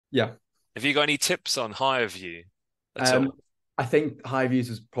Yeah. Have you got any tips on higher view at Um, all? I think high views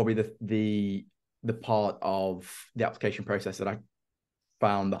was probably the part of the application process that I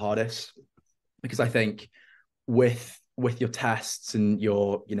found the hardest, because I think with your tests and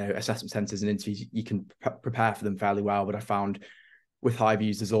your assessment centers and interviews, you can prepare for them fairly well. But I found with high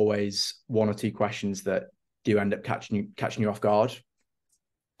views, there's always one or two questions that do end up catching you off guard.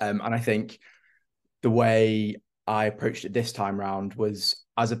 And I think the way I approached it this time round was,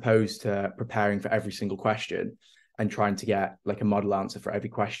 as opposed to preparing for every single question and trying to get like a model answer for every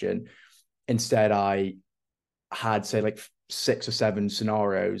question, instead I had, say, like 6 or 7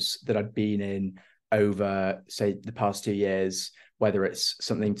 scenarios that I'd been in over, say, the past 2 years, whether it's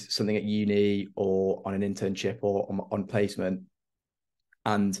something at uni or on an internship or on placement.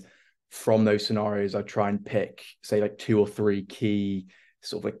 And from those scenarios, I try and pick, say, like 2 or 3 key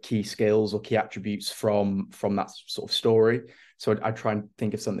sort of like key skills or key attributes from that sort of story. So I try and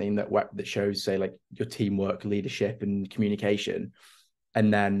think of something that shows, say, like your teamwork, leadership, and communication.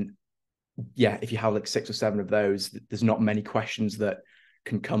 And then, yeah, if you have like 6 or 7 of those, there's not many questions that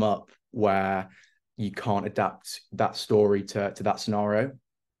can come up where you can't adapt that story to that scenario.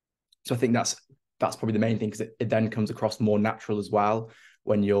 So I think that's probably the main thing, because it then comes across more natural as well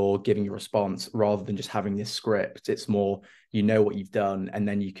when you're giving your response, rather than just having this script. It's more, what you've done, and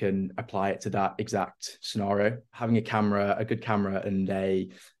then you can apply it to that exact scenario. Having a good camera, and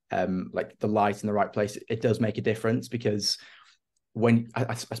like the light in the right place, it does make a difference, because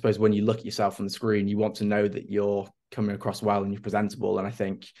I suppose when you look at yourself on the screen, you want to know that you're coming across well and you're presentable. And I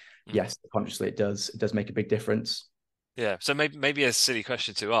think, Mm. yes, consciously it does make a big difference. Yeah. So maybe a silly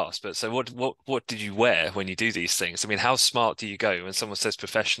question to ask, but so what did you wear when you do these things? I mean, how smart do you go when someone says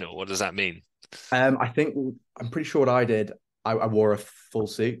professional? What does that mean? I think I'm pretty sure what I did. I wore a full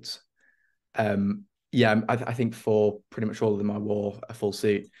suit. Yeah, I think for pretty much all of them, I wore a full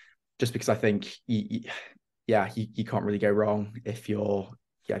suit, just because I think you can't really go wrong if you're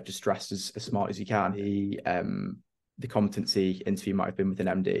just dressed as smart as you can. The competency interview might have been with an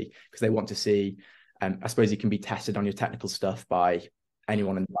MD, because they want to see. I suppose you can be tested on your technical stuff by Mm.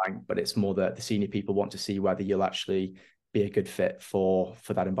 anyone in the bank, but it's more that the senior people want to see whether you'll actually be a good fit for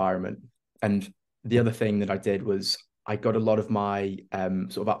that environment. And the other thing that I did was, I got a lot of my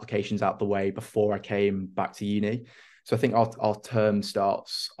sort of applications out the way before I came back to uni. So I think our term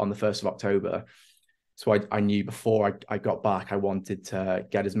starts on the 1st of October. So I knew before I got back, I wanted to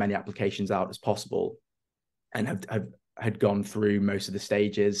get as many applications out as possible, and had gone through most of the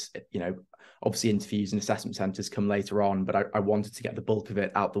stages. Obviously interviews and assessment centers come later on, but I wanted to get the bulk of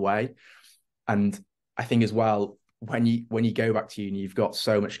it out the way. And I think as well, when you go back to uni, you've got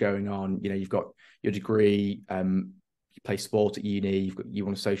so much going on. You've got your degree, you play sport at uni, you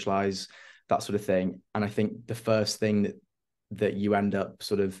want to socialize, that sort of thing. And I think the first thing that you end up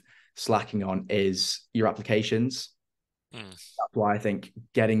sort of slacking on is your applications. Mm. That's why I think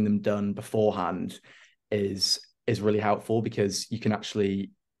getting them done beforehand is really helpful, because you can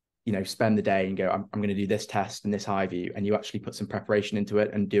actually spend the day and go, I'm going to do this test and this high view, and you actually put some preparation into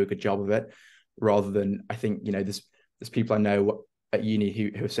it and do a good job of it, rather than, I think, there's people I know at uni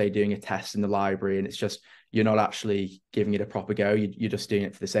who are, say, doing a test in the library, and it's just, you're not actually giving it a proper go. You're just doing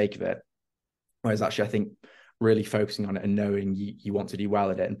it for the sake of it. Whereas actually, I think really focusing on it and knowing you want to do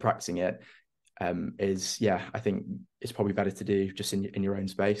well at it and practicing it, I think it's probably better to do just in your own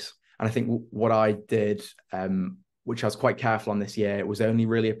space. And I think what I did, which I was quite careful on this year, was only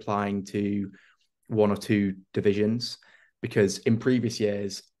really applying to 1 or 2 divisions, because in previous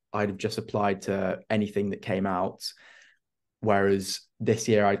years I'd have just applied to anything that came out. Whereas this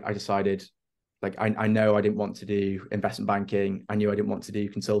year I decided, like, I know I didn't want to do investment banking. I knew I didn't want to do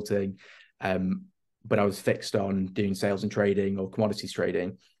consulting. But I was fixed on doing sales and trading or commodities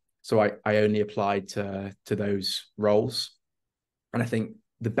trading. So I only applied to those roles. And I think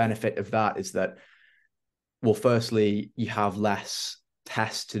the benefit of that is that, well, firstly, you have less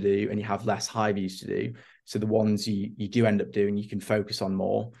tests to do and you have less high views to do. So the ones you do end up doing, you can focus on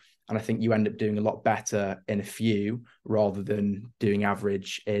more. And I think you end up doing a lot better in a few, rather than doing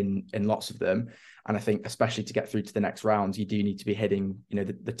average in lots of them. And I think, especially to get through to the next rounds, you do need to be hitting,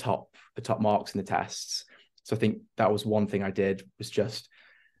 the top marks in the tests. So I think that was one thing I did, was just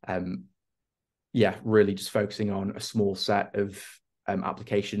um really just focusing on a small set of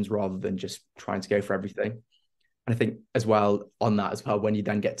applications, rather than just trying to go for everything. And I think as well, on that as well, when you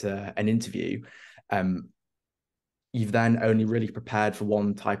then get to an interview, um, you've then only really prepared for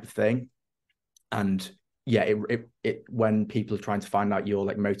one type of thing. And yeah, it when people are trying to find out your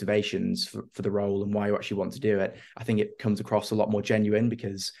like motivations for the role and why you actually want to do it, I think it comes across a lot more genuine,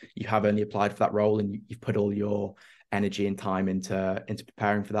 because you have only applied for that role and you've put all your energy and time into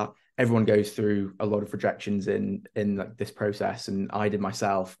preparing for that. Everyone goes through a lot of rejections in like this process, and I did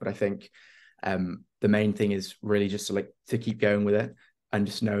myself. But I think the main thing is really just to keep going with it, and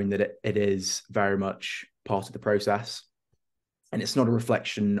just knowing that it is very much part of the process, and it's not a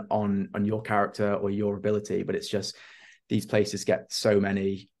reflection on your character or your ability, but it's just these places get so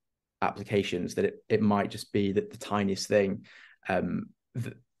many applications that it might just be that the tiniest thing,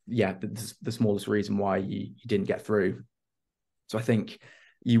 the smallest reason why you didn't get through. So I think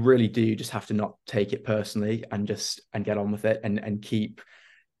you really do just have to not take it personally, and get on with it, and keep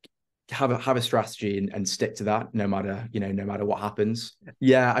have a strategy and stick to that no matter what happens.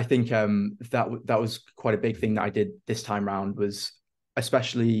 Yeah, I think that was quite a big thing that I did this time round, was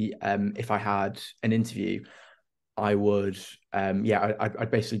especially if I had an interview, I would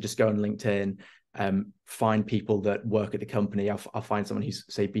I'd basically just go on LinkedIn, find people that work at the company. I'll find someone who's,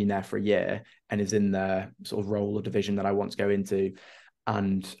 say, been there for a year and is in the sort of role or division that I want to go into,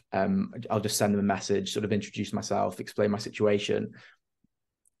 and I'll just send them a message, sort of introduce myself, explain my situation,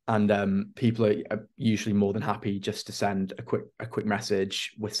 and people are usually more than happy just to send a quick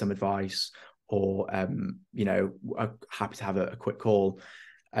message with some advice, or happy to have a quick call.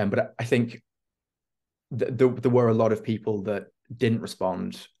 But I think there were a lot of people that didn't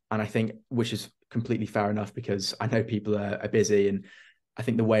respond, and I think, which is completely fair enough, because I know people are busy, and I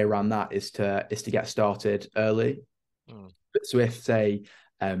think the way around that is to get started early. So if, say,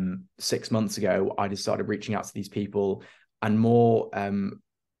 6 months ago I just started reaching out to these people and more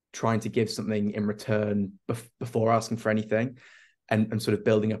trying to give something in return before asking for anything, and sort of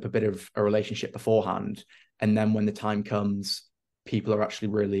building up a bit of a relationship beforehand, and then when the time comes, people are actually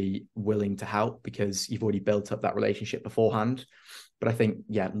really willing to help because you've already built up that relationship beforehand. But I think,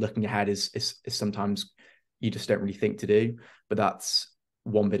 looking ahead is sometimes you just don't really think to do. But that's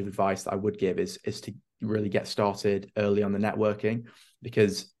one bit of advice that I would give, is to really get started early on the networking,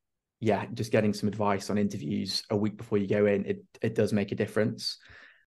 because just getting some advice on interviews a week before you go in, it does make a difference.